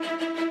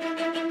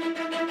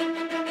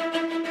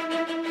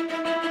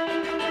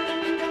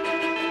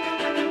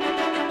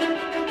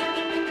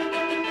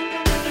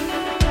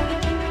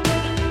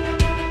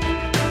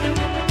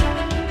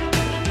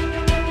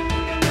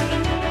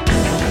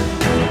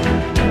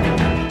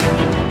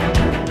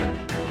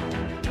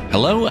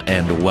Hello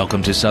and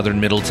welcome to Southern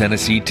Middle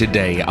Tennessee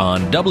today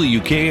on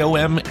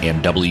WKOM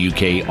and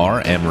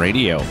WKRM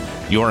Radio,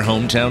 your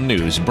hometown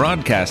news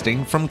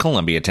broadcasting from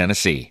Columbia,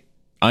 Tennessee.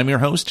 I'm your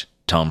host,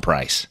 Tom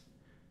Price.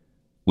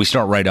 We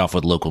start right off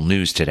with local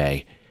news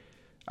today.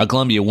 A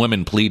Columbia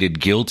woman pleaded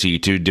guilty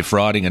to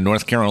defrauding a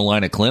North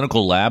Carolina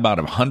clinical lab out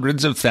of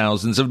hundreds of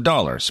thousands of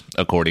dollars,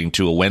 according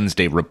to a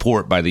Wednesday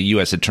report by the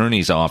U.S.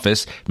 Attorney's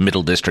Office,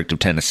 Middle District of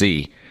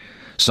Tennessee.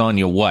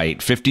 Sonia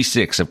White,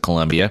 56 of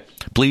Columbia,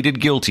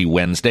 pleaded guilty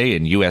Wednesday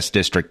in U.S.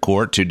 District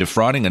Court to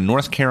defrauding a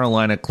North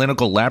Carolina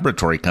clinical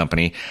laboratory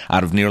company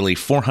out of nearly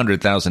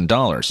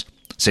 $400,000,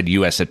 said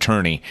U.S.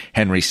 Attorney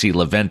Henry C.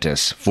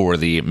 Leventis for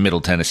the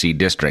Middle Tennessee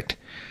District.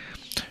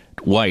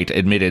 White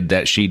admitted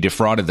that she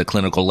defrauded the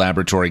clinical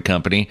laboratory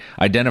company,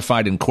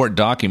 identified in court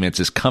documents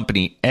as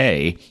Company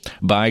A,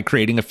 by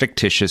creating a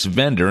fictitious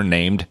vendor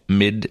named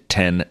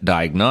Mid-10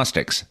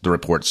 Diagnostics, the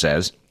report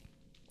says.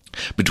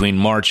 Between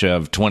March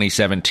of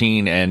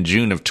 2017 and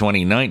June of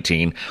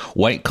 2019,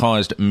 White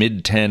caused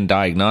Mid-10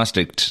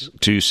 Diagnostics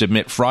to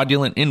submit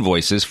fraudulent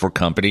invoices for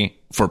payment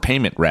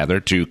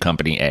to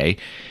Company A.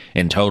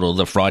 In total,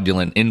 the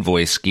fraudulent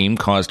invoice scheme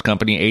caused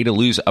Company A to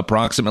lose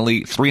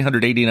approximately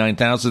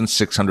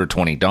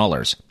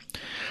 $389,620.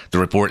 The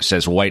report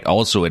says White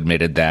also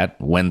admitted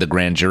that, when the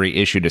grand jury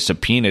issued a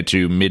subpoena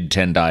to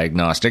Mid-10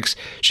 Diagnostics,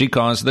 she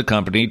caused the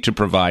company to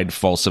provide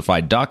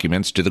falsified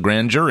documents to the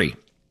grand jury.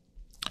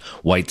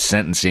 White's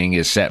sentencing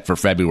is set for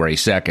February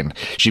 2nd.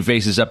 She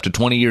faces up to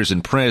 20 years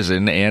in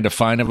prison and a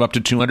fine of up to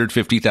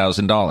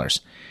 $250,000.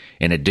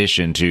 In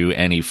addition to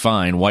any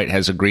fine, White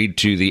has agreed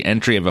to the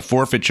entry of a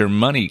forfeiture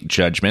money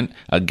judgment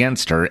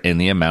against her in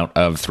the amount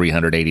of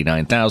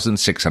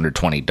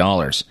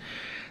 $389,620.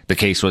 The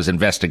case was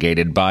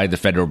investigated by the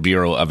Federal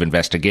Bureau of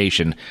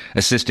Investigation.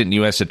 Assistant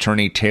U.S.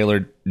 Attorney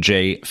Taylor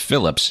J.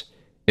 Phillips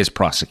is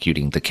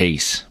prosecuting the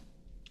case.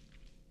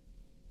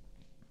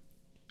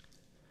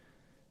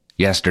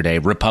 Yesterday,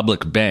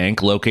 Republic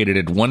Bank, located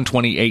at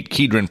 128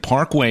 Kedron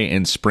Parkway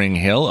in Spring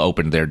Hill,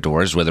 opened their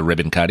doors with a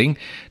ribbon cutting.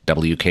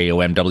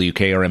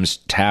 WKOM-WKRM's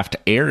Taft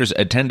Ayers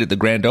attended the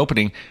grand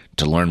opening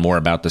to learn more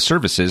about the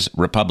services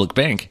Republic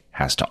Bank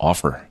has to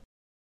offer.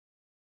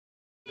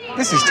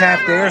 This is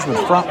Taft Ayers with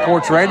Front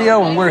Porch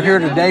Radio, and we're here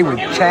today with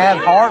Chad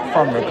Hart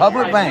from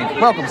Republic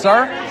Bank. Welcome,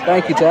 sir.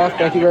 Thank you, Taft.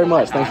 Thank you very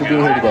much. Thanks for being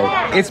here today.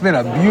 It's been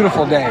a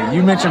beautiful day.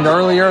 You mentioned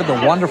earlier the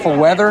wonderful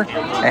weather,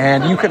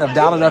 and you couldn't have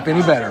dialed it up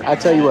any better. I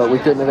tell you what, we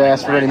couldn't have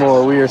asked for any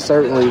more. We are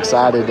certainly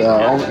excited,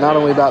 not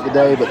only about the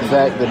day, but the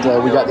fact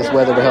that we got this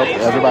weather to help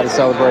everybody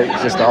celebrate.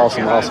 It's just an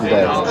awesome, awesome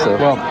day. So,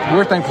 well,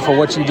 we're thankful for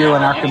what you do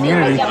in our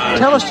community.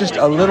 Tell us just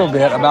a little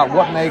bit about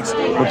what makes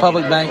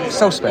Republic Bank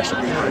so special.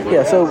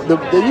 Yeah, so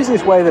the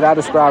easiest way that I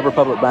describe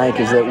Republic Bank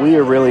is that we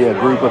are really a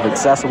group of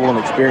accessible and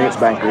experienced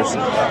bankers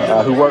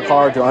who work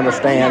hard to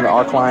understand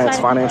our clients'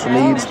 financial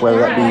needs, whether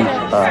that be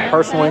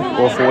personally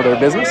or for their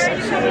business.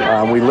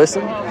 We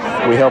listen,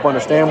 we help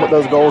understand what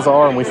those goals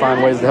are, and we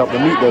find ways to help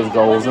them meet those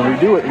goals. And we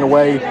do it in a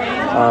way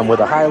with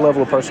a high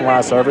level of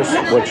personalized service,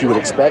 what you would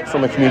expect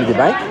from a community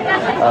bank.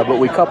 But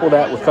we couple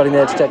that with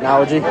cutting-edge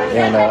technology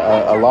and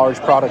a large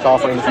product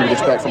offering that you would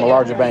expect from a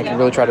larger bank, and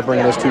really try to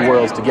bring those two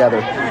worlds together.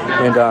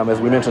 And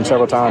as we mentioned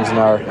several times in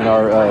our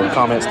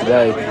comments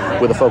today,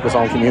 with a focus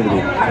on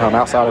community.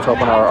 Outside of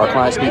helping our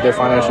clients meet their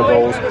financial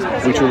goals,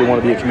 we truly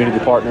want to be a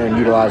community partner and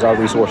utilize our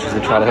resources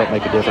to try to help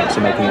make a difference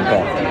and make an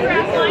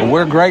impact. Well,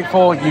 we're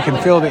grateful. You can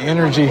feel the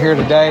energy here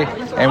today,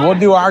 and we'll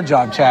do our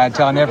job, Chad,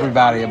 telling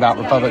everybody about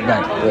Republic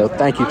Bank. Well,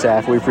 thank you,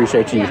 Taft. We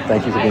appreciate you.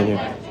 Thank you for being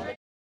here.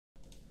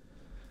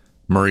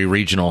 Maury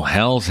Regional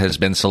Health has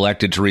been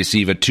selected to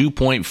receive a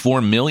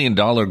 $2.4 million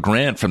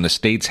grant from the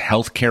state's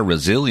Healthcare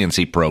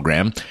Resiliency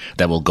Program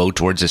that will go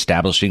towards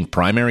establishing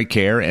primary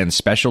care and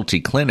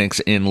specialty clinics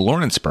in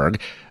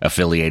Lawrenceburg,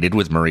 affiliated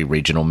with Maury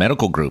Regional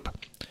Medical Group.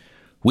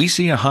 We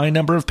see a high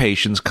number of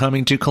patients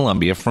coming to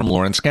Columbia from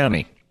Lawrence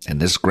County, and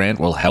this grant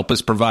will help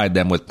us provide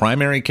them with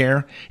primary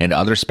care and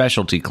other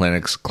specialty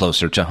clinics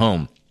closer to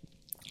home,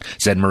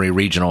 said Maury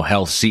Regional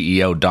Health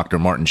CEO Dr.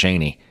 Martin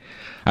Cheney.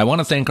 I want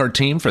to thank our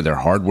team for their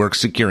hard work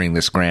securing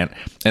this grant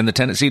and the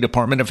Tennessee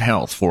Department of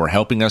Health for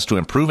helping us to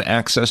improve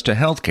access to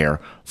health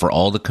care for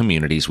all the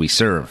communities we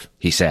serve,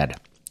 he said.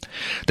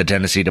 The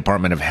Tennessee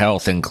Department of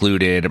Health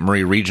included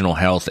Maury Regional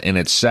Health in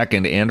its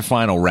second and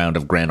final round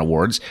of grant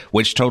awards,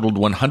 which totaled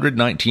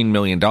 $119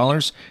 million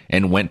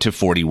and went to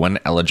 41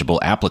 eligible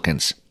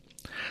applicants.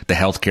 The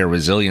Healthcare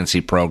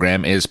Resiliency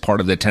Program is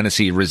part of the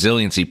Tennessee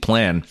Resiliency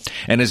Plan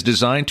and is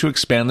designed to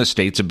expand the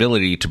state's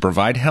ability to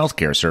provide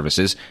healthcare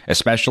services,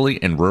 especially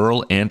in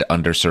rural and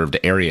underserved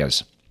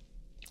areas.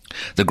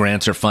 The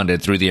grants are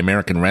funded through the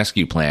American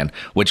Rescue Plan,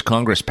 which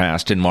Congress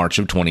passed in March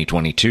of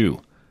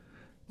 2022.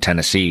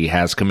 Tennessee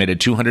has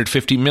committed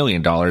 $250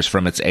 million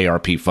from its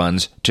ARP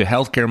funds to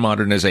healthcare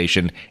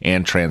modernization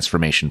and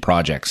transformation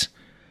projects.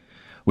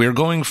 We are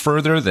going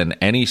further than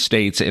any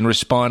states in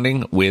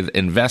responding with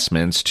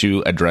investments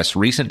to address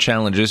recent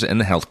challenges in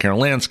the healthcare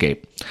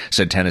landscape,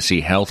 said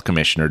Tennessee Health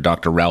Commissioner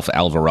Dr. Ralph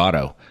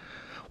Alvarado.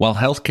 While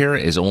healthcare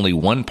is only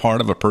one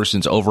part of a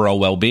person's overall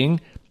well-being,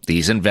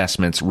 These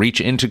investments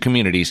reach into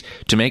communities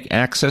to make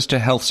access to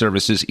health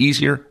services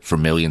easier for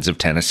millions of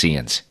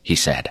Tennesseans, he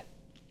said.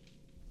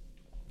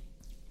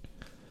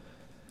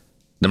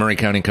 The Maury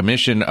County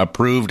Commission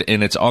approved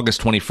in its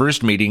August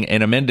 21st meeting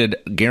an amended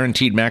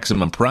guaranteed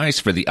maximum price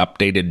for the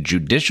updated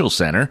Judicial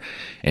Center.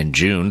 In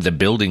June, the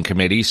Building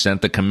Committee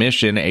sent the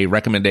Commission a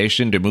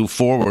recommendation to move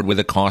forward with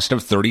a cost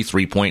of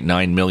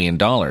 $33.9 million,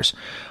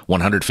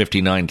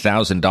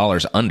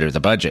 $159,000 under the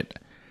budget.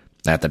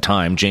 At the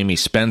time, Jamie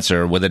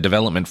Spencer, with a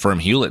development firm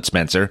Hewlett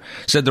Spencer,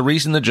 said the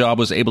reason the job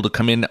was able to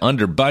come in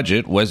under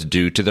budget was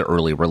due to the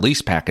early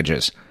release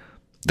packages.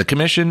 The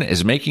Commission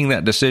is making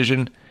that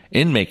decision,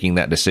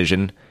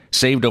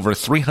 saved over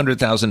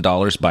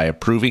 $300,000 by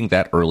approving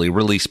that early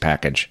release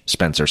package,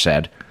 Spencer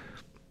said.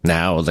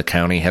 Now, the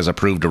county has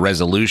approved a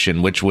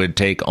resolution which would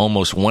take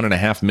almost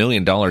 $1.5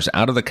 million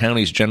out of the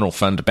county's general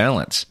fund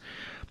balance.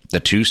 The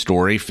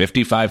two-story,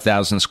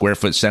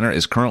 55,000-square-foot center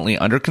is currently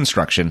under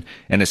construction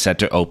and is set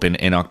to open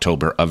in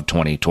October of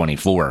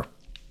 2024.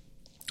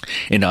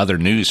 In other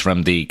news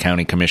from the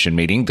County Commission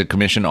meeting, the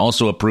Commission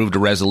also approved a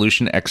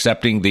resolution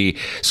accepting the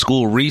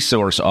School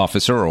Resource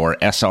Officer, or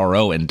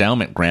SRO,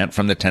 endowment grant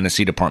from the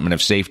Tennessee Department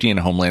of Safety and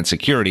Homeland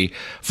Security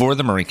for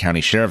the Maury County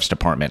Sheriff's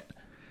Department.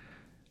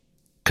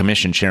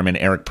 Commission Chairman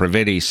Eric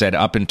Praviti said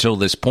up until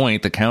this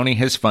point, the county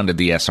has funded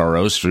the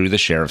SROs through the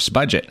sheriff's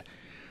budget.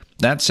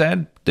 That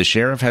said, the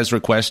sheriff has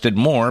requested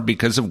more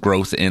because of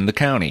growth in the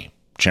county,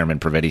 Chairman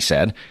Praviti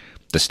said.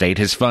 The state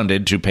has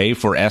funded to pay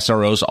for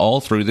SROs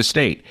all through the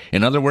state.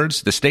 In other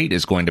words, the state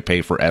is going to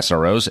pay for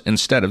SROs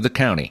instead of the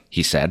county,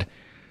 he said.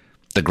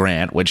 The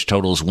grant, which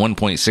totals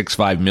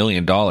 $1.65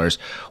 million,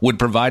 would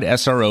provide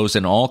SROs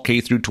in all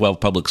K-12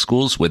 public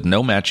schools with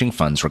no matching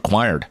funds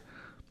required.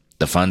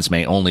 The funds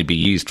may only be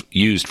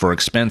used for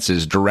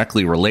expenses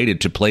directly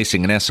related to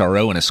placing an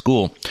SRO in a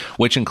school,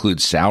 which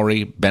includes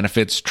salary,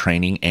 benefits,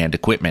 training, and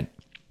equipment.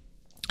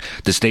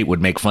 The state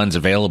would make funds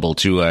available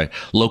to a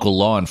local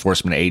law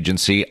enforcement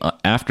agency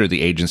after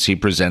the agency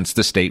presents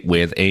the state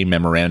with a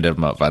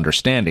memorandum of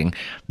understanding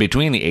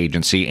between the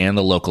agency and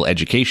the local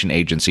education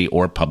agency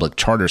or public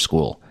charter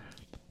school.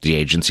 The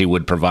agency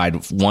would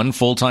provide one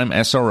full-time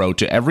SRO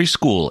to every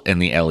school in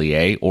the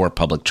LEA or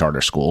public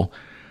charter school.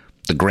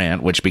 The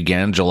grant, which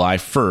began July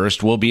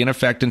 1st, will be in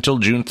effect until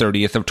June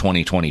 30th of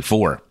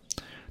 2024.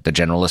 The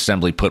General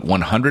Assembly put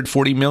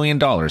 $140 million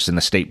in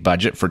the state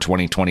budget for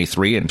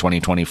 2023 and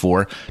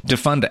 2024 to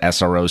fund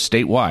SROs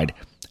statewide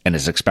and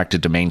is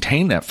expected to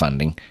maintain that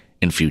funding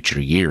in future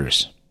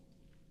years.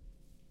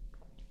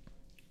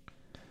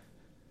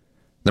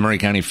 The Maury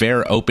County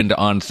Fair opened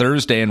on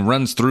Thursday and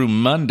runs through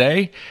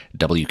Monday.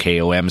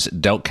 WKOM's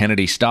Del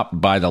Kennedy stopped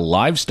by the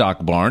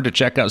livestock barn to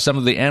check out some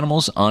of the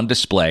animals on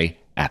display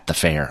at the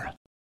fair.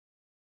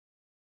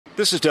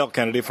 This is Del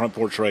Kennedy, Front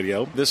Porch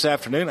Radio. This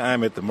afternoon,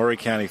 I'm at the Maury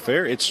County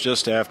Fair. It's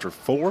just after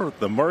 4.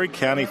 The Maury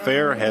County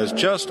Fair has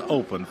just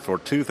opened for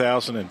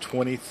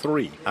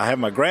 2023. I have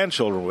my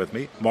grandchildren with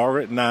me,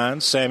 Margaret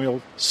 9,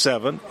 Samuel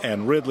 7,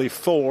 and Ridley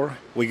 4.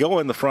 We go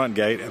in the front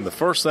gate, and the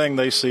first thing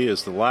they see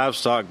is the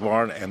livestock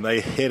barn, and they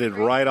headed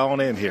right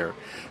on in here.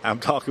 I'm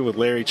talking with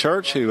Larry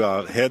Church, who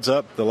heads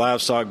up the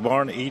livestock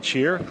barn each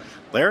year.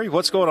 Larry,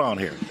 what's going on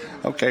here?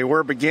 Okay,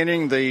 we're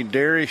beginning the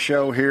dairy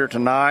show here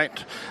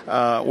tonight.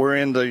 We're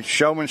in the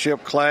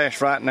showmanship class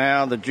right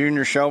now, the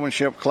junior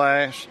showmanship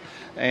class,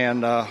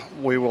 and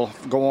we will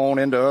go on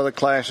into other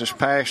classes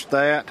past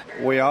that.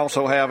 We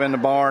also have in the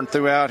barn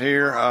throughout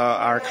here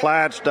our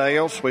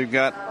Clydesdales. We've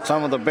got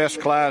some of the best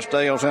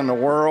Clydesdales in the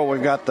world.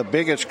 We've got the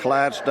biggest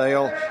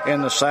Clydesdale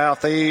in the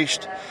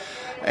southeast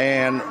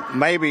and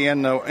maybe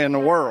in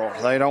the world.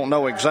 They don't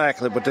know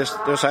exactly, but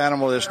this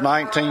animal is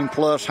 19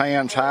 plus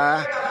hands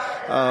high.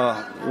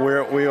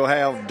 We'll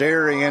have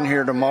dairy in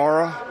here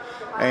tomorrow,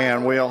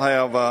 and we'll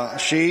have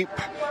sheep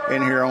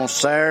in here on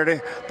Saturday.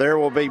 There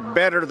will be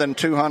better than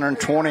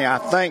 220, I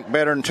think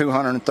better than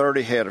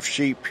 230 head of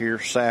sheep here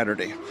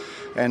Saturday.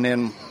 And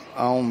then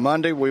on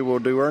Monday we will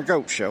do our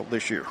goat show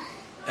this year.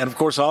 And of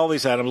course all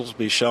these animals will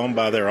be shown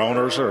by their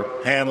owners or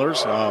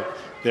handlers.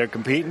 They're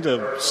competing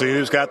to see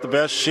who's got the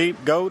best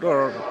sheep, goat,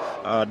 or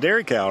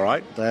dairy cow,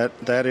 right?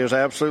 That is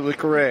absolutely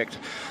correct.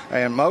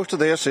 And most of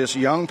this is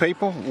young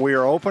people. We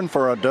are open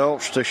for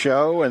adults to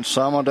show, and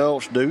some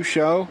adults do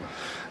show.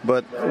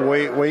 But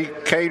we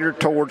cater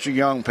towards the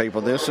young people.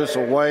 This is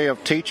a way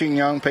of teaching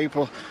young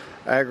people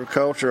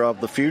agriculture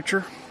of the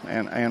future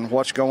and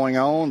what's going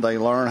on. They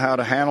learn how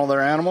to handle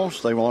their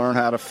animals. They will learn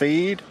how to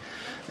feed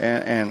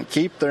and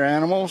keep their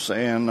animals.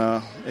 And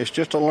it's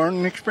just a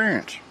learning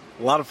experience.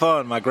 A lot of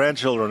fun. My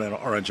grandchildren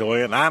are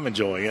enjoying it, and I'm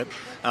enjoying it.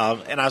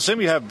 And I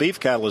assume you have beef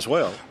cattle as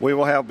well. We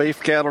will have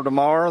beef cattle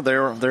tomorrow.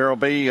 There will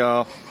be,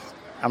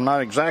 I'm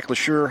not exactly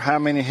sure how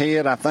many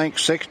head. I think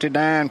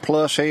 69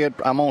 plus head.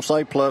 I'm going to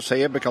say plus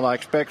head because I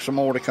expect some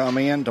more to come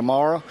in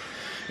tomorrow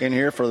in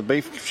here for the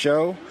beef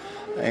show.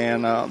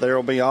 And there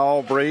will be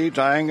all breeds,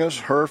 Angus,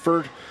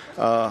 Hereford,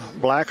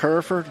 Black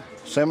Hereford,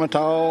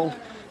 Simmental,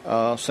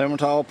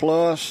 Simmental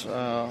Plus.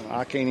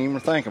 I can't even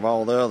think of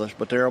all the others,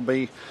 but there will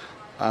be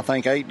I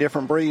think 8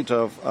 different breeds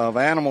of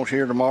animals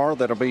here tomorrow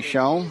that'll be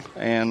shown,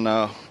 and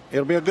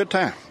it'll be a good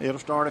time. It'll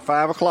start at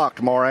 5 o'clock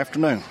tomorrow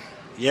afternoon.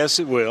 Yes,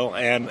 it will.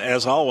 And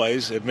as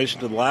always,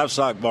 admission to the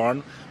livestock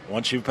barn,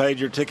 once you've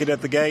paid your ticket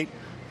at the gate,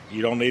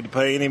 you don't need to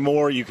pay any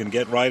more. You can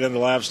get right in the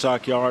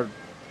livestock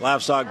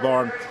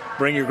barn,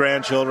 bring your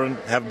grandchildren,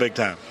 have a big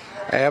time.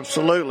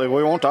 Absolutely.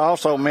 We want to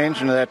also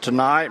mention that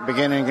tonight,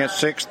 beginning at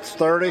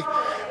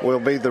 6:30, will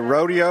be the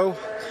rodeo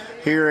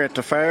here at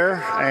the fair,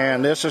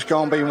 and this is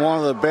going to be one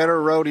of the better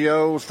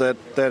rodeos that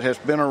has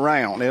been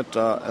around. It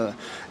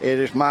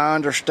is my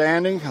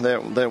understanding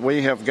that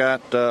we have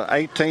got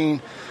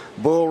 18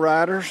 bull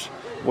riders,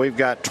 we've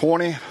got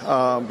 20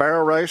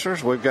 barrel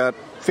racers, we've got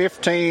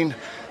 15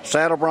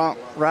 saddle bronc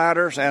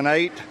riders, and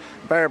 8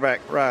 bareback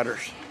riders.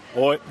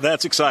 Boy,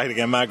 that's exciting,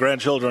 and my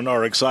grandchildren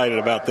are excited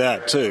about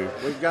that too.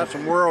 We've got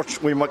some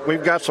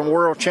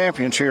world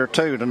champions here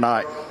too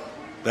tonight.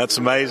 That's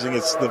amazing.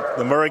 It's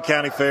the Maury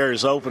County Fair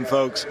is open,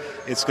 folks.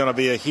 It's going to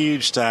be a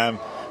huge time.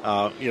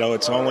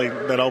 It's only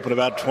been open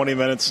about 20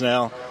 minutes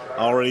now.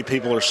 Already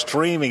people are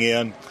streaming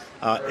in.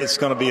 It's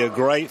going to be a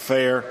great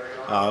fair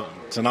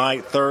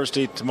tonight,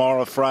 Thursday,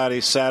 tomorrow,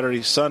 Friday,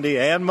 Saturday, Sunday,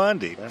 and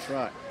Monday. That's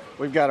right.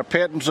 We've got a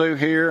petting zoo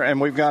here,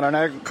 and we've got an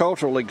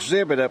agricultural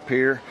exhibit up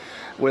here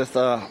with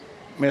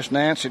Miss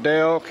Nancy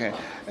Delk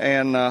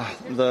and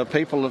the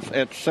people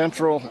at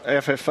Central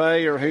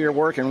FFA are here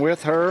working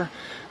with her,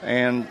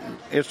 and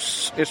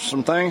it's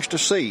some things to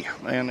see,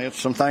 and it's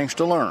some things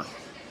to learn.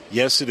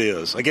 Yes, it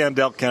is. Again,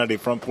 Del Kennedy,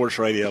 Front Porch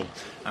Radio.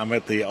 I'm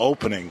at the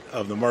opening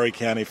of the Maury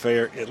County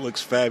Fair. It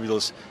looks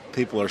fabulous.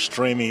 People are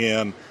streaming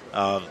in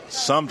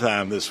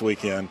sometime this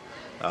weekend.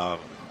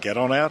 Get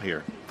on out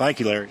here. Thank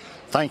you, Larry.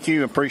 Thank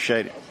you.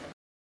 Appreciate it.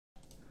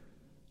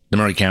 The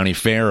Maury County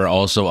Fair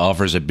also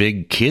offers a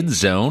big kids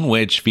zone,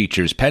 which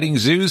features petting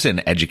zoos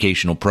and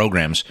educational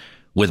programs.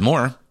 With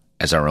more,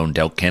 as our own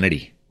Del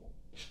Kennedy.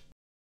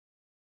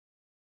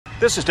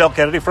 This is Del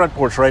Kennedy, Front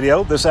Porch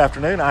Radio. This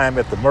afternoon, I am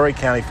at the Maury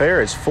County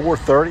Fair. It's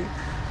 4:30.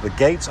 The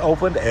gates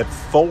opened at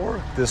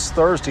 4 this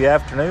Thursday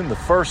afternoon, the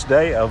first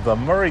day of the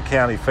Maury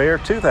County Fair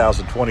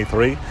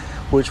 2023,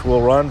 which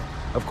will run,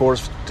 of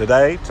course,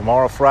 today,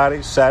 tomorrow,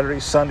 Friday, Saturday,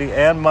 Sunday,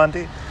 and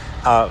Monday.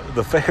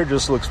 The fair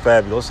just looks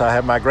fabulous. I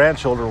have my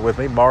grandchildren with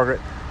me,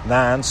 Margaret,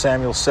 9,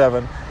 Samuel,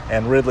 7,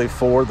 and Ridley,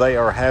 4. They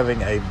are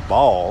having a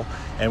ball,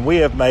 and we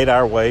have made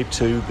our way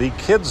to the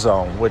Kids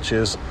Zone, which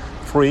is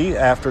free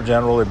after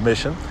general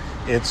admission.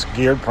 It's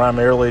geared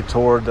primarily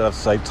toward,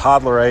 say,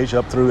 toddler age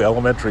up through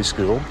elementary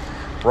school.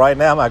 Right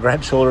now, my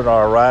grandchildren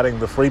are riding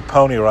the free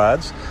pony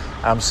rides.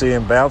 I'm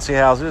seeing bouncy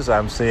houses.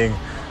 I'm seeing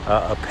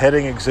a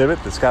petting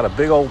exhibit that's got a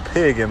big old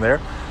pig in there.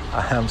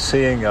 I'm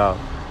seeing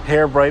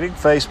hair braiding,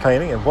 face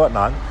painting, and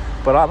whatnot.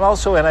 But I'm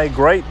also in a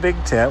great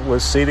big tent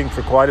with seating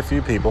for quite a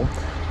few people,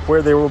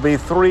 where there will be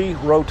 3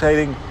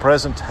 rotating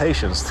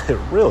presentations that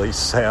really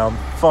sound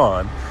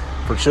fun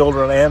for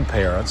children and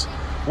parents.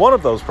 One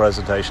of those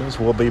presentations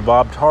will be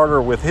Bob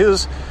Tarter with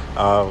his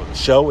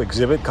show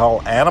exhibit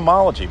called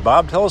Animology.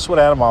 Bob, tell us what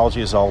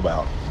Animology is all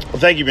about. Well,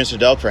 thank you, Mr.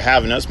 Delk, for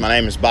having us. My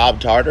name is Bob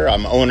Tarter.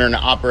 I'm owner and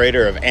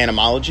operator of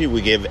Animology.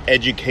 We give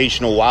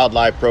educational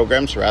wildlife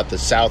programs throughout the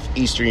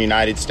southeastern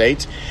United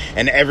States.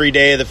 And every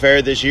day of the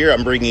fair this year,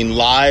 I'm bringing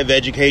live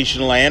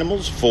educational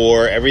animals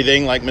for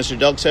everything, like Mr.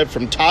 Delk said,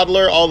 from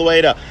toddler all the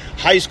way to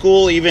high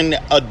school. Even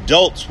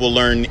adults will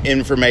learn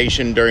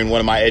information during one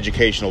of my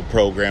educational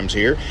programs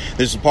here.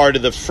 This is part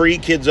of the free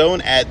Kids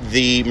Zone at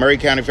the Maury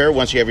County Fair.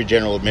 Once you have your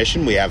general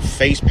admission, we have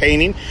face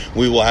painting.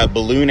 We will have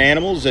balloon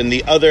animals, and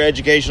the other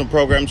educational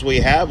programs we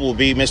have will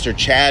be Mr.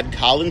 Chad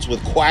Collins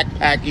with Quack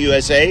Pack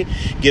USA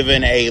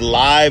giving a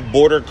live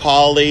Border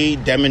Collie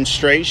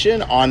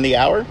demonstration on the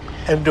hour.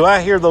 And do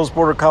I hear those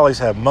Border Collies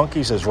have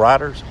monkeys as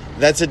riders?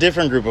 That's a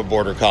different group of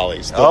Border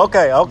Collies.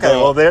 Okay.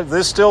 Well, this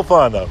is still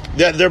fun, though.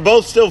 They're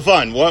both still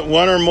fun.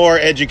 One are more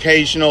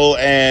educational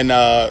and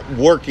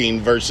working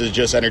versus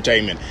just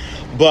entertainment.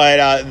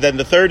 But then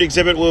the third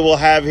exhibit we will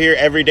have here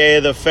every day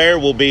of the fair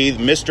will be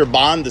Mr.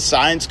 Bond, the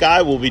science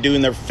guy. Will be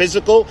doing their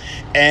physical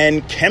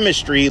and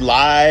chemistry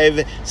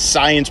live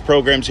science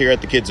programs here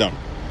at the Kids Zone.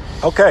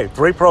 Okay,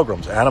 3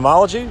 programs.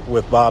 Animology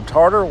with Bob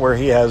Tarter, where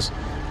he has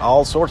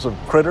all sorts of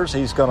critters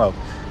he's going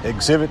to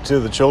exhibit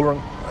to the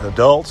children,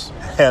 adults,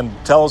 and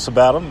tell us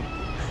about them.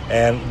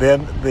 And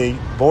then the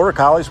Border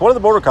Collies. What do the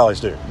Border Collies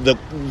do?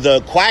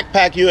 The Quack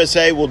Pack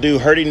USA will do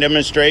herding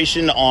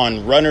demonstration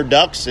on runner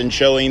ducks and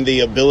showing the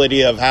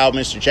ability of how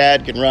Mr.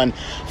 Chad can run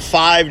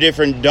 5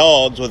 different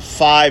dogs with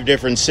 5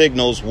 different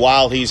signals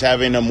while he's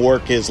having them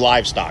work his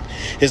livestock.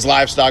 His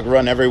livestock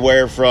run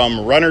everywhere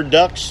from runner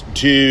ducks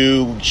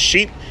to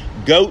sheep,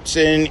 goats,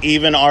 and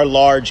even our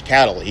large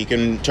cattle. He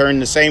can turn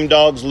the same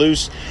dogs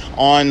loose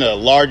on a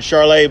large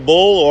Charolais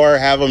bull or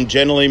have them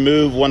gently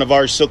move one of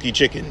our silky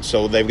chickens.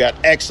 So they've got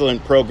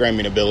excellent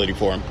programming ability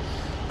for them.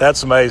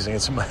 That's amazing.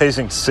 It's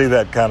amazing to see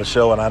that kind of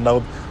show, and I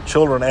know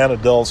children and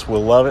adults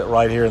will love it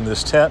right here in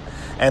this tent.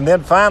 And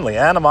then finally,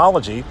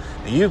 Animology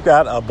you've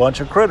got a bunch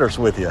of critters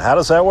with you. How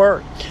does that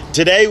work?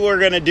 Today we're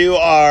going to do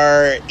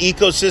our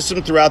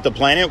ecosystem throughout the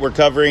planet. We're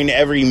covering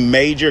every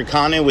major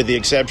continent with the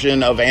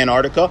exception of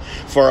Antarctica.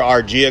 For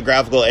our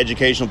geographical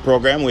educational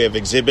program, we have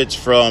exhibits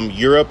from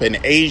Europe and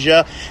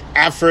Asia,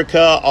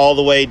 Africa, all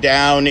the way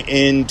down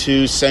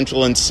into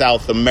Central and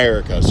South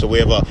America. So we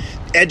have a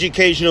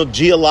educational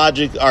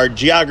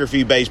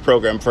geography-based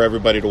program for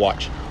everybody to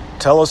watch.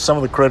 Tell us some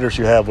of the critters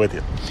you have with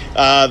you.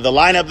 The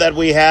lineup that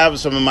we have,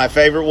 some of my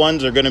favorite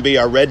ones are going to be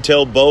our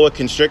red-tailed boa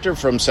constrictor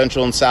from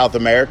Central and South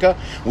America.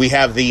 We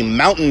have the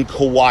mountain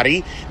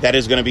coati that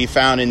is going to be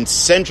found in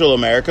Central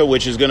America,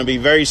 which is going to be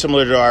very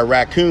similar to our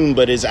raccoon,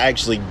 but is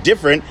actually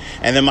different.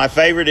 And then my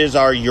favorite is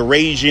our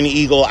Eurasian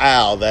eagle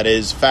owl that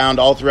is found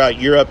all throughout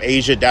Europe,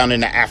 Asia, down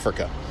into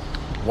Africa.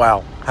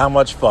 Wow, how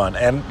much fun.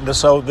 And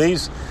so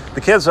the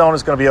Kids Zone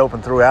is going to be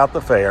open throughout the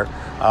fair.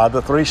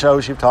 The 3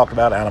 shows you've talked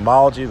about,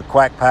 Animalogy, the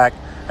Quack Pack,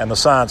 and the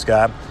Science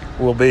Guy,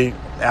 will be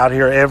out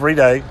here every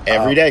day.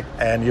 Every day.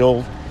 And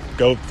you'll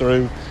go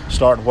through,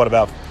 starting, what,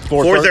 about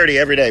 4:30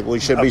 every day. We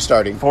should be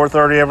starting.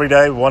 4:30 every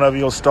day. One of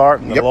you will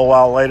start, and a little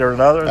while later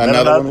another.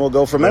 Another one will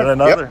go from there.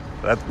 Another.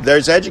 Yep.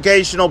 There's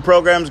educational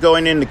programs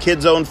going into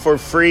Kids Zone for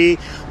free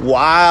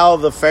while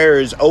the fair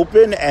is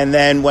open. And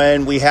then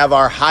when we have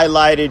our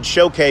highlighted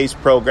showcase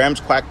programs,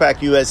 Quack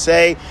Pack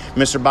USA,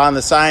 Mr. Bond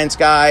the Science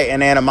Guy,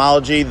 and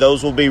Animalogy,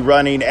 those will be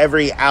running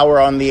every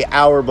hour on the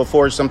hour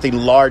before something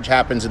large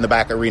happens in the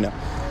back arena.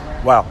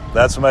 Wow,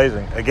 that's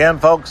amazing. Again,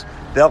 folks,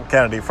 Del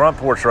Kennedy, Front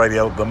Porch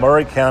Radio. The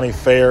Maury County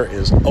Fair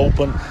is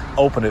open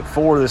at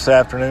 4 this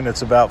afternoon.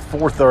 It's about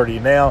 4:30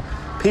 now.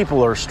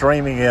 People are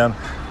streaming in.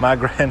 My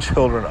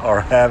grandchildren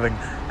are having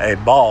a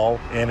ball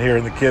in here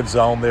in the Kids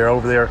Zone. They're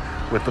over there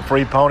with the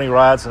free pony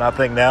rides, and I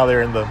think now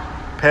they're in the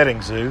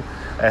petting zoo.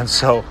 And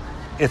so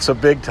it's a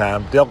big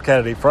time. Del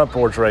Kennedy, Front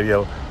Porch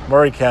Radio,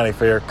 Maury County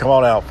Fair. Come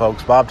on out,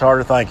 folks. Bob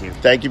Tarter, thank you.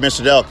 Thank you,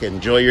 Mr. Delk.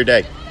 Enjoy your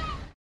day.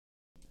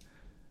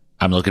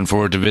 I'm looking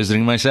forward to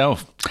visiting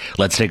myself.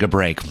 Let's take a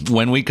break.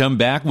 When we come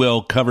back,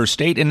 we'll cover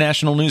state and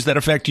national news that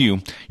affect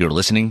you. You're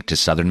listening to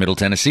Southern Middle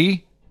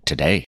Tennessee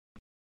Today.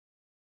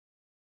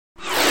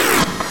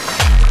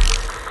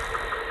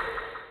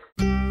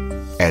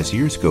 As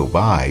years go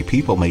by,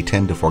 people may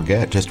tend to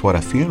forget just what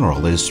a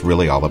funeral is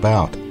really all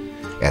about.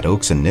 At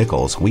Oaks and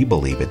Nichols, we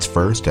believe it's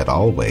first and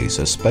always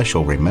a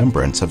special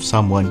remembrance of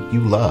someone you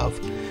love.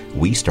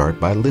 We start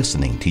by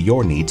listening to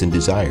your needs and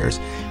desires.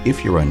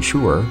 If you're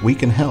unsure, we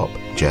can help,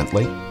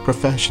 gently,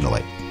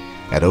 professionally.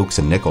 At Oaks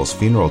and Nichols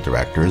Funeral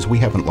Directors, we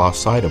haven't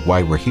lost sight of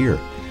why we're here,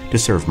 to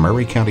serve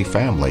Maury County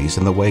families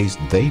in the ways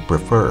they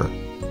prefer,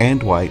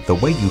 and why the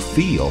way you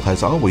feel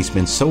has always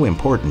been so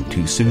important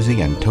to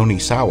Susie and Tony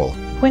Sowell.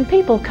 When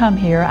people come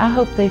here, I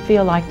hope they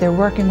feel like they're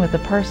working with a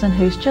person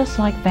who's just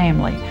like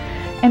family.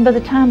 And by the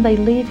time they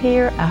leave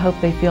here, I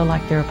hope they feel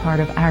like they're a part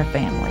of our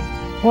family.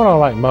 What I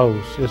like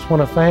most is when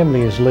a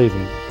family is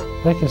leaving,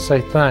 they can say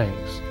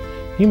thanks.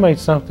 You made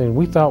something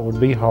we thought would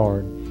be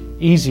hard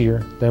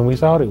easier than we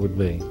thought it would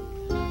be.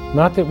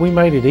 Not that we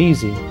made it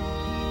easy,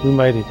 we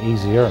made it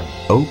easier.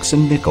 Oaks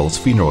and Nichols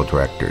Funeral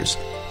Directors,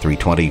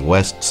 320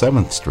 West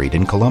 7th Street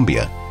in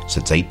Columbia.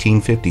 Since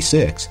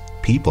 1856,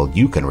 people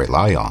you can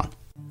rely on.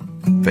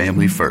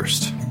 Family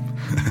first.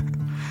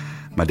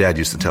 My dad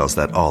used to tell us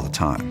that all the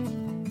time.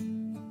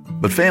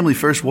 But family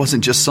first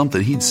wasn't just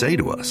something he'd say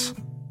to us.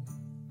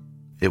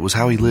 It was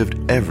how he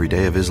lived every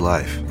day of his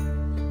life.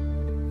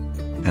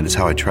 And it's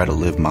how I try to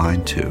live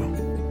mine, too.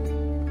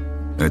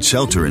 At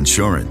Shelter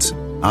Insurance,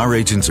 our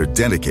agents are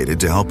dedicated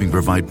to helping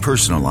provide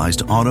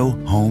personalized auto,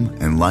 home,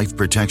 and life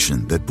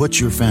protection that puts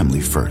your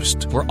family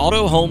first. For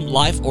auto, home,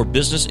 life, or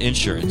business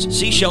insurance,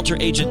 see Shelter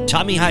Agent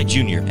Tommy Hyde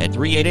Jr. at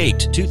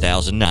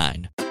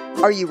 388-2009.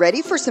 Are you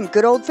ready for some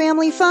good old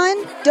family fun?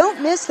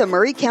 Don't miss the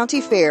Maury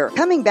County Fair,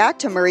 coming back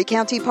to Maury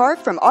County Park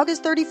from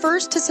August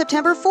 31st to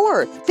September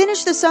 4th.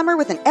 Finish the summer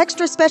with an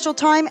extra special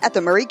time at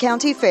the Maury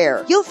County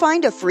Fair. You'll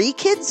find a free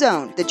kids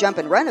zone. The jump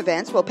and run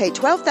events will pay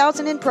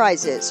 $12,000 in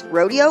prizes,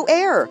 rodeo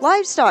air,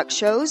 livestock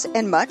shows,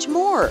 and much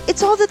more.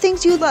 It's all the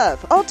things you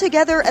love, all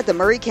together at the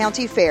Maury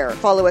County Fair.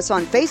 Follow us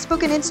on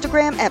Facebook and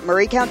Instagram at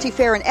Maury County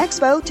Fair and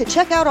Expo to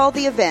check out all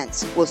the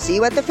events. We'll see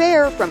you at the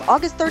fair from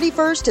August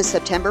 31st to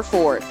September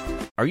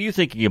 4th. Are you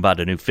thinking about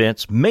a new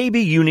fence?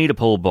 Maybe you need a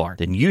pole barn.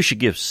 Then you should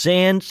give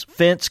Sands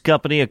Fence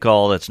Company a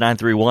call. That's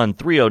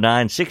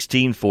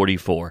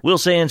 931-309-1644. Will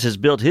Sands has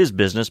built his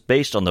business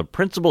based on the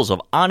principles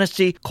of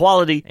honesty,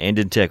 quality, and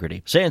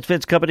integrity. Sands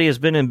Fence Company has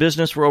been in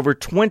business for over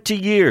 20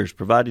 years,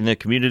 providing the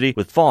community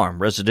with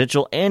farm,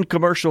 residential, and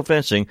commercial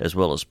fencing, as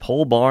well as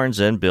pole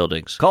barns and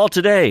buildings. Call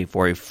today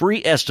for a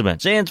free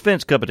estimate. Sands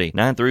Fence Company,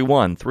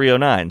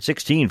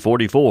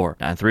 931-309-1644.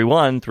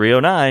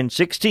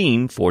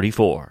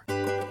 931-309-1644.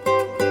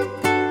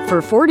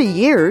 For 40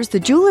 years, the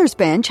Jewelers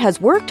Bench has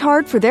worked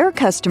hard for their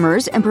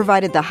customers and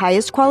provided the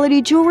highest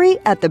quality jewelry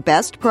at the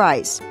best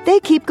price.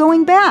 They keep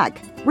going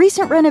back.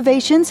 Recent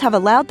renovations have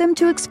allowed them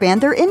to expand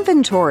their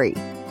inventory.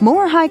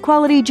 More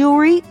high-quality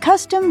jewelry,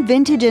 custom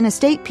vintage and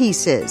estate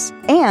pieces,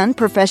 and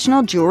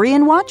professional jewelry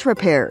and watch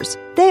repairs.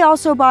 They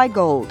also buy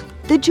gold.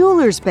 The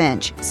Jeweler's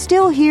Bench.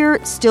 Still here,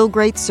 still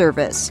great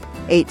service.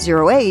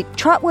 808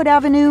 Trotwood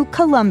Avenue,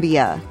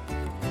 Columbia.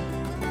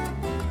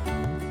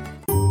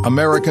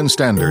 American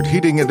Standard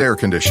Heating and Air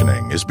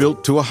Conditioning is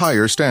built to a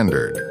higher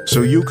standard,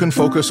 so you can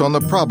focus on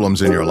the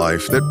problems in your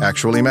life that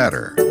actually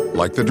matter,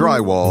 like the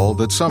drywall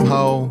that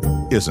somehow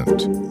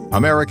isn't.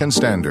 American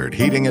Standard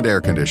Heating and Air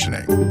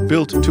Conditioning,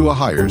 built to a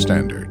higher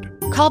standard.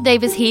 Call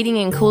Davis Heating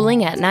and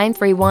Cooling at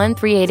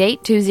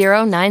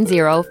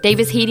 931-388-2090.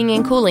 Davis Heating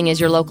and Cooling is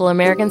your local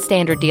American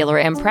Standard dealer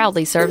and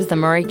proudly serves the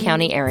Maury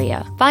County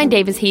area. Find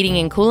Davis Heating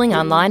and Cooling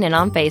online and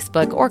on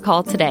Facebook or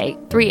call today,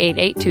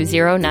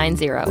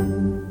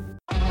 388-2090.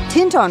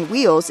 Tint on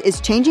Wheels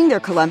is changing their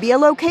Columbia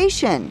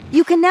location.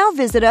 You can now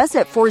visit us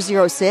at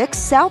 406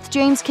 South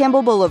James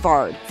Campbell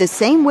Boulevard. The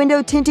same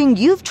window tinting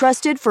you've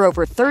trusted for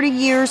over 30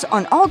 years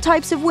on all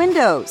types of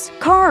windows,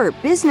 car,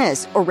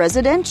 business, or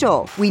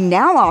residential. We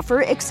now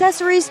offer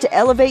accessories to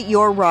elevate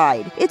your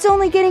ride. It's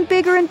only getting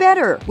bigger and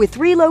better with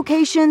 3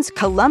 locations,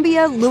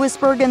 Columbia,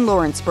 Lewisburg, and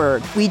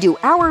Lawrenceburg. We do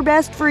our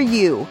best for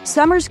you.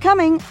 Summer's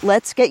coming.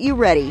 Let's get you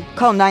ready.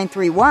 Call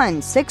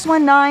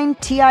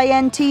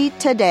 931-619-TINT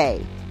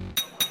today.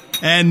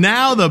 And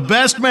now the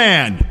best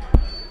man.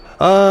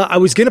 I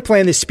was going to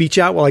plan this speech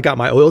out while I got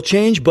my oil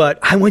change, but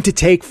I went to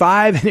take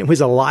 5 and it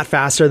was a lot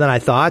faster than I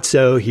thought,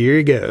 so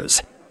here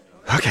goes.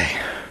 Okay.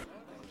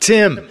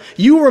 Tim,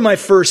 you were my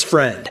first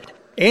friend.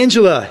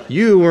 Angela,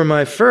 you were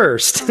my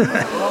first.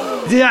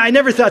 Yeah, I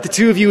never thought the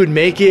two of you would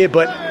make it,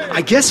 but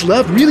I guess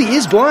love really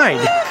is blind.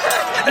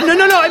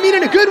 No, I mean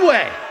in a good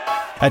way.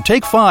 At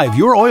Take 5,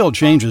 your oil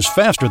change is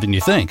faster than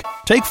you think.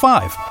 Take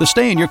 5, the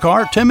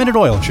stay-in-your-car 10-minute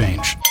oil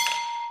change.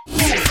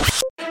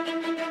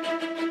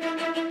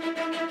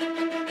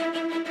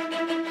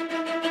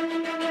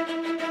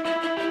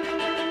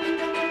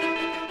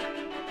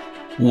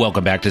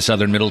 Welcome back to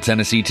Southern Middle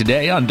Tennessee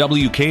today on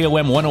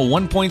WKOM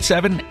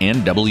 101.7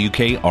 and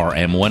WKRM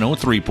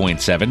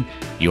 103.7,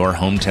 your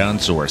hometown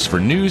source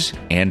for news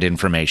and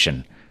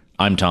information.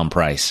 I'm Tom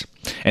Price.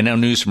 And now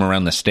news from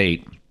around the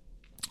state.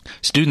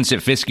 Students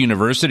at Fisk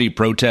University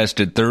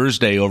protested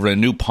Thursday over a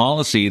new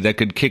policy that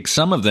could kick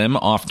some of them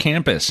off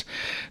campus.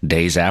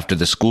 Days after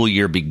the school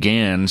year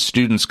began,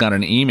 students got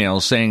an email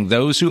saying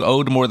those who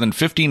owed more than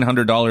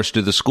 $1,500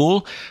 to the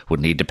school would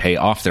need to pay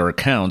off their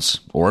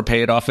accounts or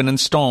pay it off in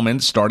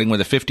installments, starting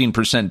with a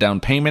 15% down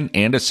payment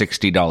and a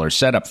 $60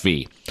 setup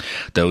fee.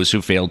 Those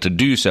who failed to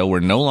do so were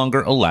no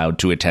longer allowed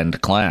to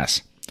attend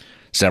class.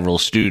 Several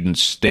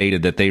students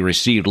stated that they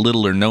received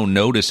little or no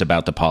notice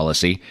about the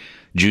policy.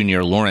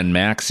 Junior Lauren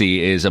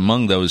Maxey is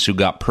among those who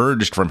got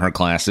purged from her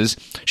classes.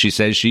 She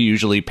says she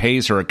usually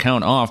pays her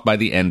account off by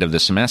the end of the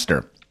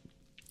semester.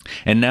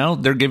 And now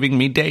they're giving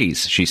me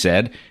days, she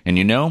said. And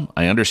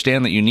I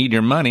understand that you need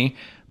your money,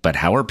 but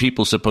how are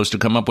people supposed to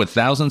come up with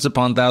thousands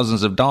upon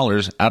thousands of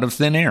dollars out of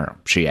thin air?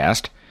 She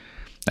asked.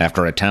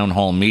 After a town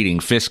hall meeting,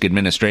 Fisk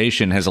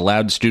administration has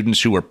allowed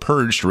students who were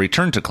purged to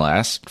return to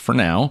class for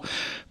now,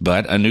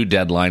 but a new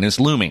deadline is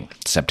looming,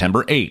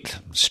 September 8th.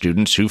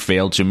 Students who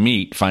fail to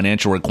meet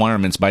financial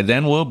requirements by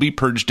then will be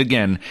purged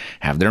again,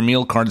 have their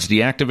meal cards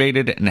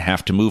deactivated, and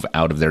have to move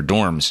out of their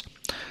dorms.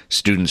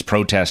 Students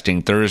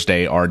protesting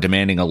Thursday are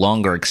demanding a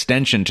longer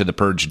extension to the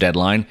purge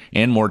deadline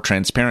and more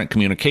transparent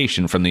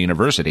communication from the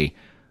university,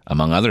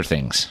 among other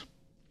things.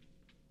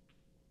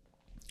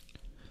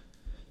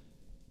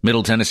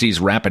 Middle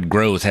Tennessee's rapid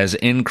growth has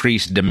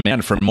increased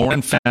demand for more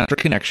and faster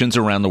connections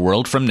around the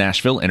world from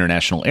Nashville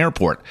International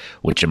Airport,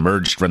 which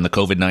emerged from the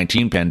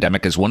COVID-19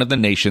 pandemic as one of the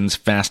nation's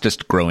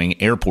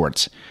fastest-growing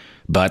airports.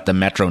 But the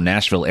Metro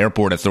Nashville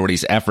Airport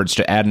Authority's efforts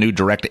to add new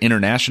direct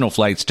international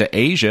flights to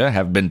Asia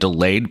have been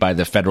delayed by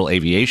the Federal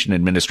Aviation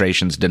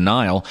Administration's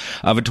denial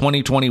of a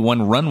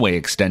 2021 runway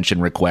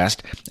extension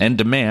request and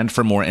demand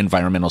for more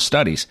environmental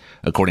studies,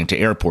 according to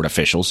airport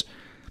officials.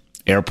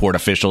 Airport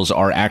officials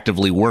are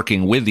actively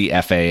working with the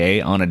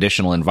FAA on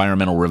additional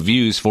environmental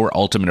reviews for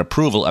ultimate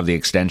approval of the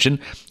extension,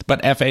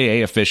 but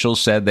FAA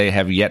officials said they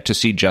have yet to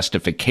see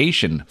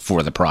justification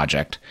for the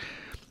project.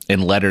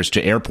 In letters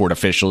to airport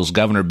officials,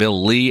 Governor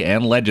Bill Lee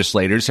and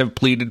legislators have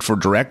pleaded for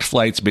direct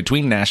flights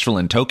between Nashville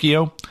and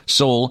Tokyo,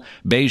 Seoul,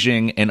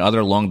 Beijing, and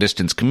other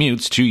long-distance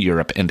commutes to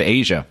Europe and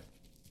Asia.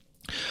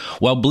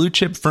 While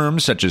blue-chip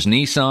firms such as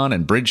Nissan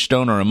and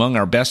Bridgestone are among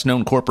our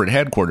best-known corporate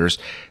headquarters,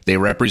 they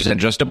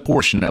represent just a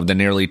portion of the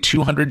nearly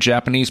 200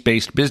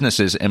 Japanese-based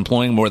businesses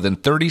employing more than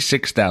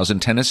 36,000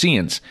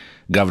 Tennesseans,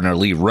 Governor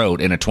Lee wrote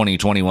in a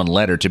 2021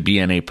 letter to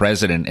BNA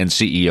President and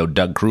CEO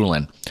Doug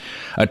Crulin.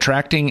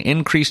 Attracting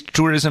increased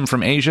tourism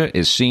from Asia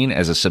is seen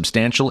as a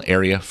substantial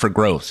area for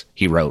growth,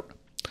 he wrote.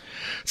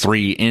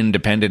 3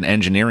 independent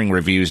engineering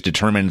reviews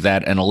determined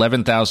that an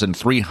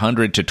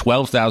 11,300 to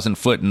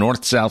 12,000-foot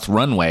north-south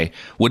runway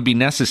would be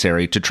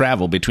necessary to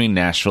travel between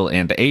Nashville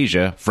and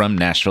Asia from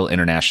Nashville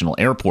International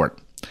Airport.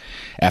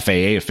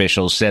 FAA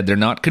officials said they're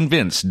not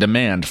convinced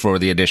demand for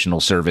the additional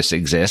service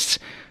exists.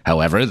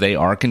 However, they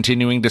are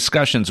continuing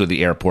discussions with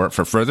the airport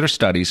for further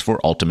studies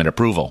for ultimate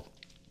approval.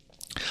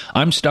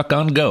 I'm stuck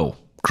on go,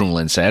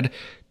 Crumlin said.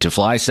 To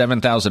fly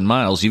 7,000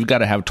 miles, you've got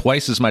to have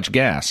twice as much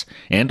gas,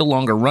 and a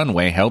longer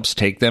runway helps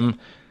them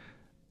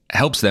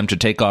to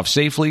take off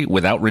safely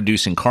without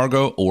reducing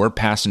cargo or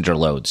passenger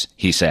loads,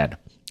 he said.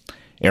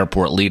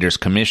 Airport leaders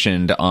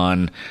commissioned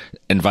on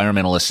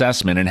environmental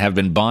assessment and have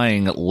been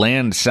buying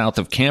land south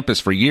of campus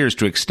for years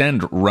to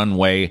extend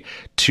runway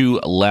 2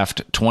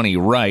 left 20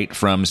 right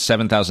from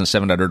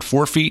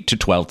 7,704 feet to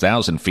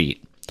 12,000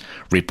 feet.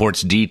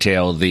 Reports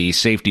detail the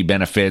safety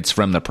benefits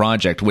from the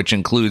project, which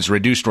includes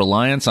reduced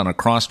reliance on a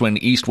crosswind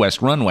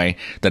east-west runway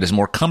that is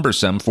more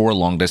cumbersome for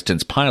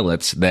long-distance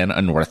pilots than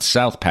a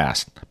north-south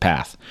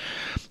path.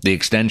 The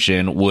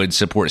extension would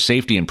support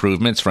safety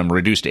improvements from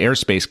reduced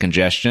airspace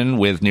congestion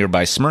with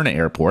nearby Smyrna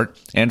Airport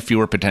and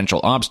fewer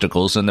potential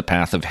obstacles in the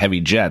path of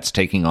heavy jets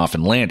taking off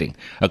and landing,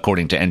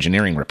 according to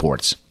engineering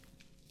reports.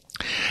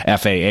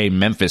 FAA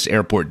Memphis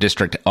Airport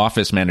District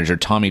Office Manager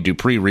Tommy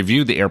Dupree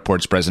reviewed the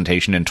airport's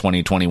presentation in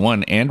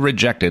 2021 and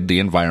rejected the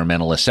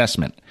environmental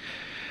assessment.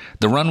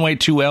 The runway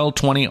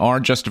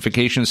 2L20R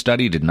justification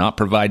study did not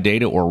provide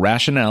data or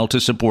rationale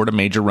to support a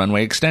major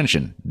runway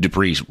extension,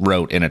 Dupree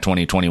wrote in a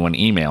 2021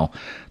 email.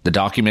 The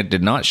document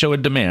did not show a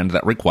demand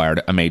that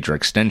required a major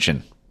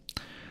extension.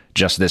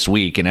 Just this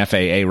week, an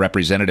FAA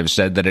representative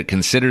said that it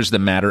considers the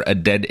matter a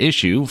dead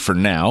issue for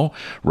now,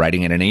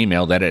 writing in an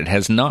email that it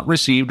has not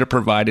received or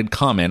provided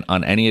comment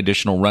on any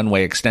additional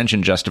runway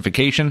extension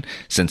justification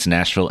since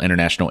Nashville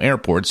International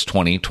Airport's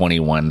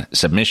 2021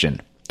 submission.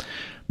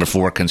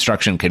 Before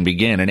construction can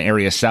begin, an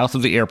area south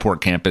of the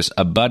airport campus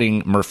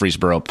abutting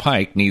Murfreesboro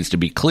Pike needs to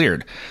be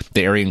cleared.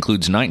 The area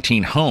includes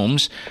 19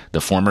 homes,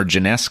 the former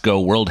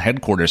Genesco World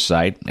Headquarters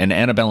site, an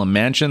antebellum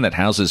mansion that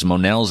houses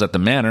Monell's at the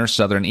Manor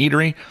Southern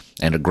Eatery,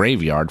 and a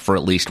graveyard for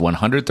at least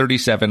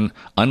 137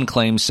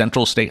 unclaimed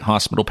Central State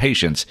Hospital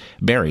patients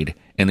buried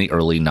in the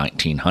early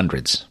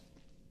 1900s.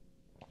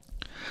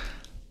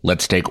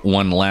 Let's take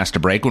one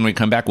last break. When we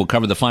come back, we'll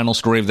cover the final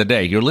story of the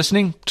day. You're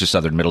listening to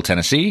Southern Middle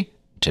Tennessee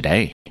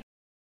Today.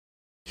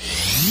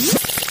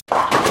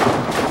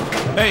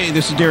 Hey,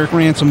 this is Derek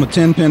Ransom with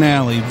 10 Pin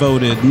Alley,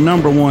 voted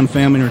 #1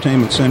 family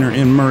entertainment center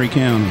in Murray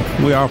County.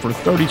 We offer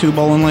 32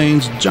 bowling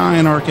lanes,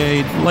 giant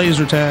arcade,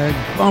 laser tag,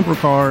 bumper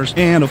cars,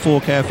 and a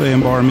full cafe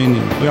and bar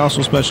menu. We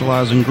also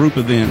specialize in group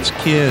events,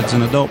 kids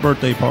and adult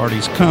birthday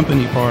parties,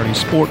 company parties,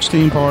 sports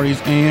team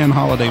parties, and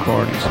holiday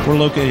parties. We're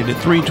located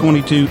at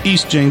 322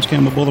 East James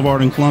Campbell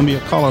Boulevard in Columbia.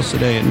 Call us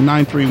today at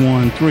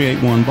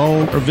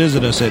 931-381-BOWL or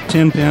visit us at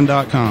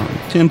 10pin.com.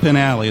 10 Pin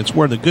Alley, it's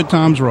where the good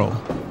times roll.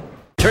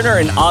 Turner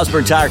and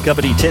Osborne Tire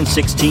Company,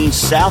 1016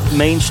 South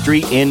Main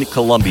Street in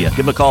Columbia. Give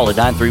them a call at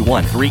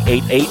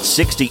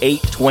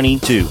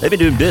 931-388-6822. They've been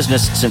doing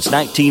business since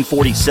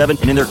 1947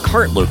 and in their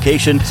current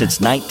location since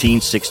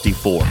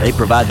 1964. They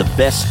provide the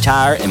best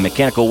tire and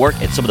mechanical work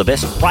at some of the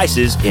best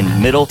prices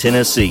in Middle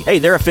Tennessee. Hey,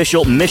 they're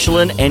official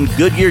Michelin and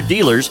Goodyear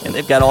dealers, and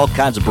they've got all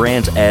kinds of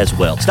brands as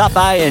well. Stop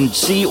by and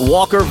see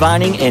Walker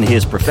Vining and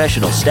his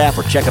professional staff,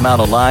 or check them out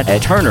online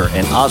at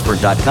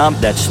turnerandosborne.com.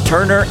 That's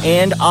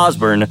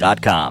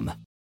turnerandosborne.com.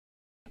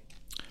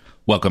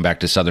 Welcome back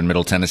to Southern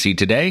Middle Tennessee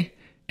Today,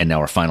 and now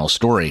our final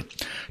story.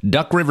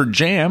 Duck River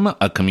Jam,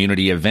 a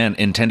community event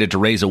intended to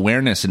raise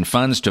awareness and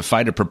funds to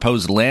fight a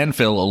proposed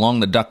landfill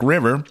along the Duck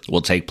River,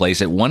 will take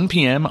place at 1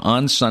 p.m.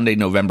 on Sunday,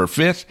 November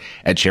 5th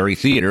at Cherry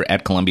Theater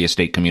at Columbia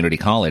State Community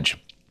College.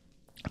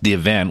 The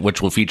event,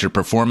 which will feature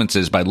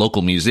performances by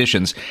local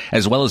musicians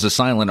as well as a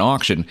silent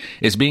auction,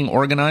 is being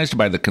organized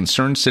by the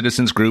concerned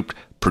citizens group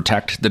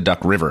Protect the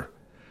Duck River.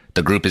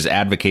 The group has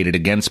advocated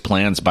against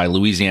plans by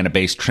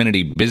Louisiana-based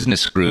Trinity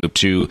Business Group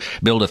to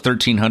build a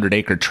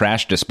 1,300-acre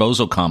trash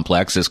disposal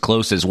complex as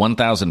close as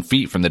 1,000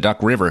 feet from the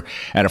Duck River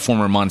at a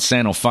former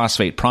Monsanto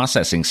phosphate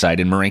processing site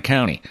in Murray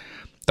County.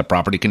 The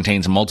property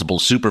contains multiple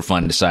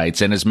Superfund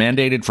sites and is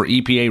mandated for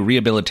EPA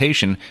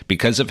rehabilitation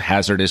because of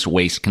hazardous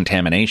waste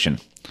contamination.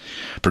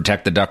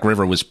 Protect the Duck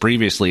River was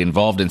previously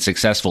involved in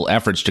successful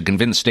efforts to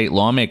convince state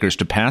lawmakers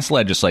to pass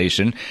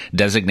legislation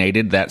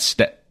designated that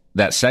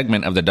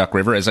segment of the Duck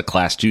River as a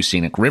Class II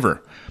scenic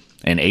river.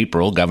 In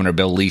April, Governor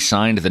Bill Lee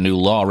signed the new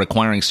law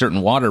requiring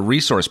certain water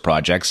resource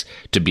projects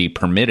to be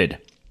permitted.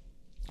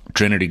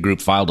 Trinity Group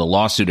filed a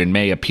lawsuit in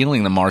May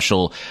appealing the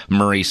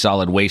Marshall-Murray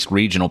Solid Waste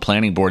Regional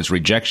Planning Board's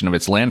rejection of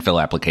its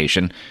landfill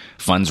application.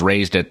 Funds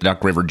raised at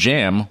Duck River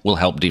Jam will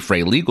help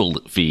defray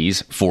legal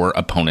fees for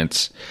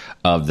opponents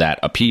of that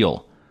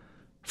appeal.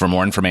 For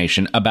more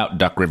information about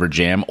Duck River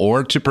Jam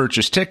or to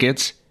purchase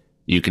tickets,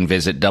 you can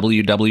visit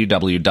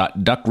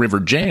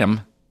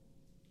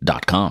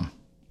www.duckriverjam.com.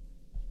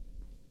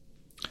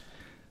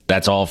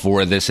 That's all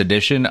for this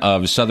edition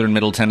of Southern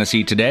Middle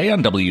Tennessee Today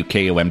on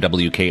WKOM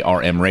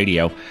WKRM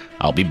Radio.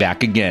 I'll be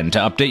back again to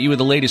update you with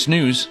the latest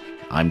news.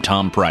 I'm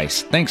Tom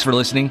Price. Thanks for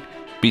listening.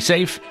 Be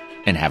safe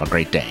and have a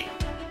great day.